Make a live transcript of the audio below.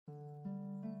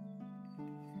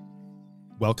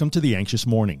Welcome to The Anxious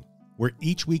Morning, where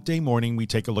each weekday morning we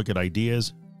take a look at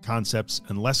ideas, concepts,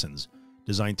 and lessons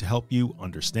designed to help you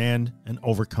understand and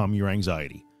overcome your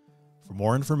anxiety. For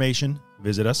more information,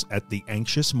 visit us at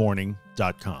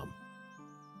theanxiousmorning.com.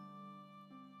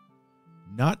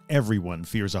 Not everyone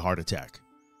fears a heart attack.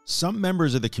 Some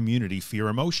members of the community fear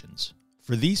emotions.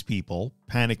 For these people,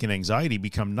 panic and anxiety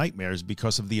become nightmares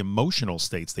because of the emotional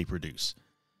states they produce.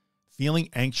 Feeling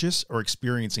anxious or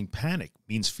experiencing panic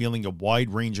means feeling a wide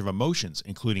range of emotions,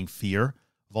 including fear,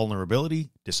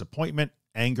 vulnerability, disappointment,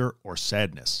 anger, or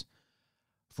sadness.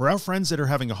 For our friends that are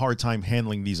having a hard time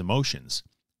handling these emotions,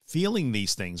 feeling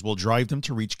these things will drive them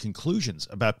to reach conclusions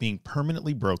about being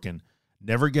permanently broken,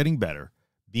 never getting better,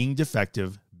 being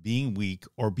defective, being weak,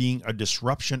 or being a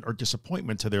disruption or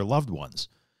disappointment to their loved ones.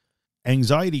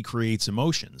 Anxiety creates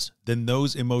emotions, then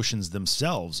those emotions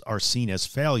themselves are seen as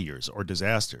failures or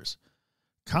disasters.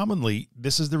 Commonly,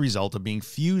 this is the result of being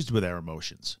fused with our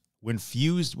emotions. When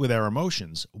fused with our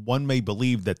emotions, one may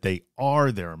believe that they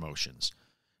are their emotions.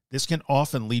 This can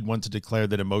often lead one to declare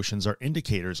that emotions are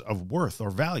indicators of worth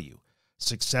or value.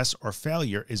 Success or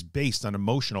failure is based on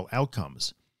emotional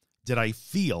outcomes. Did I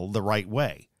feel the right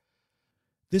way?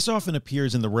 This often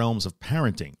appears in the realms of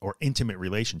parenting or intimate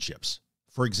relationships.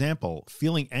 For example,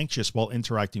 feeling anxious while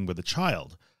interacting with a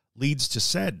child leads to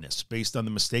sadness based on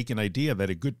the mistaken idea that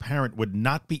a good parent would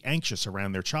not be anxious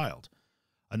around their child.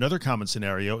 Another common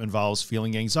scenario involves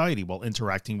feeling anxiety while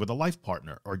interacting with a life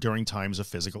partner or during times of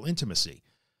physical intimacy.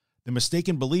 The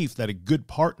mistaken belief that a good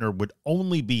partner would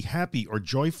only be happy or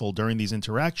joyful during these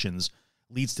interactions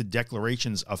leads to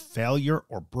declarations of failure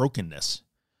or brokenness.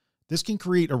 This can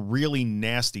create a really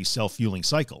nasty self-fueling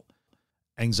cycle.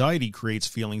 Anxiety creates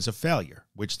feelings of failure,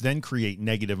 which then create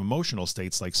negative emotional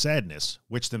states like sadness,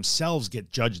 which themselves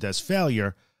get judged as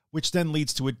failure, which then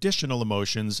leads to additional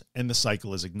emotions, and the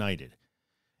cycle is ignited.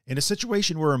 In a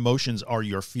situation where emotions are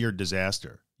your feared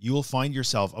disaster, you will find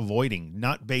yourself avoiding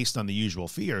not based on the usual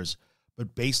fears,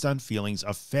 but based on feelings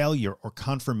of failure or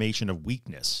confirmation of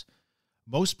weakness.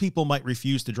 Most people might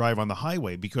refuse to drive on the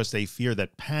highway because they fear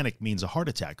that panic means a heart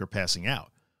attack or passing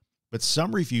out. But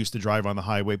some refuse to drive on the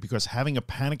highway because having a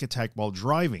panic attack while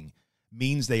driving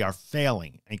means they are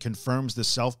failing and confirms the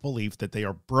self-belief that they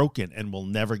are broken and will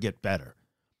never get better.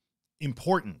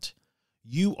 Important: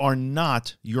 you are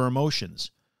not your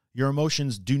emotions. Your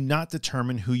emotions do not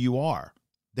determine who you are.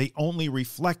 They only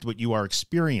reflect what you are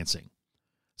experiencing.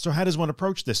 So how does one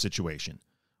approach this situation?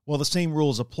 Well, the same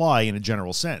rules apply in a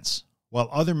general sense. While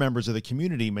other members of the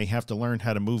community may have to learn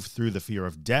how to move through the fear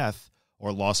of death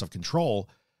or loss of control,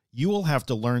 you will have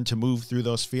to learn to move through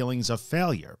those feelings of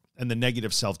failure and the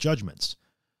negative self-judgments.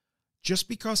 Just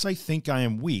because I think I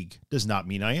am weak does not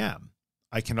mean I am.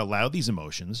 I can allow these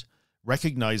emotions,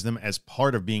 recognize them as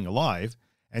part of being alive,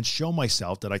 and show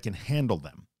myself that I can handle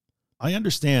them. I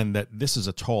understand that this is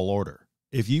a tall order.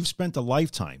 If you've spent a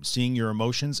lifetime seeing your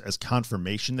emotions as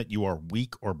confirmation that you are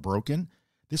weak or broken,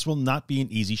 this will not be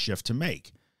an easy shift to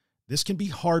make. This can be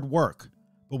hard work,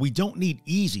 but we don't need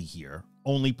easy here,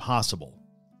 only possible.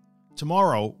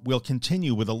 Tomorrow, we'll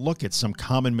continue with a look at some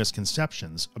common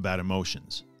misconceptions about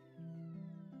emotions.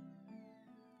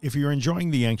 If you're enjoying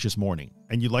The Anxious Morning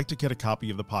and you'd like to get a copy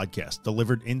of the podcast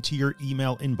delivered into your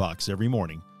email inbox every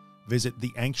morning, visit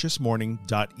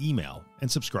theanxiousmorning.email and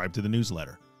subscribe to the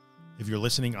newsletter. If you're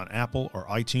listening on Apple or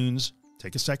iTunes,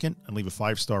 take a second and leave a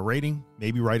 5-star rating,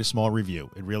 maybe write a small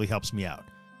review. It really helps me out.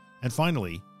 And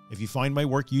finally, if you find my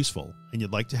work useful and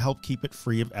you'd like to help keep it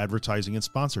free of advertising and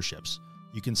sponsorships,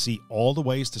 you can see all the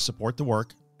ways to support the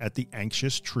work at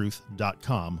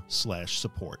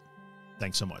theanxioustruth.com/support.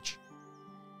 Thanks so much.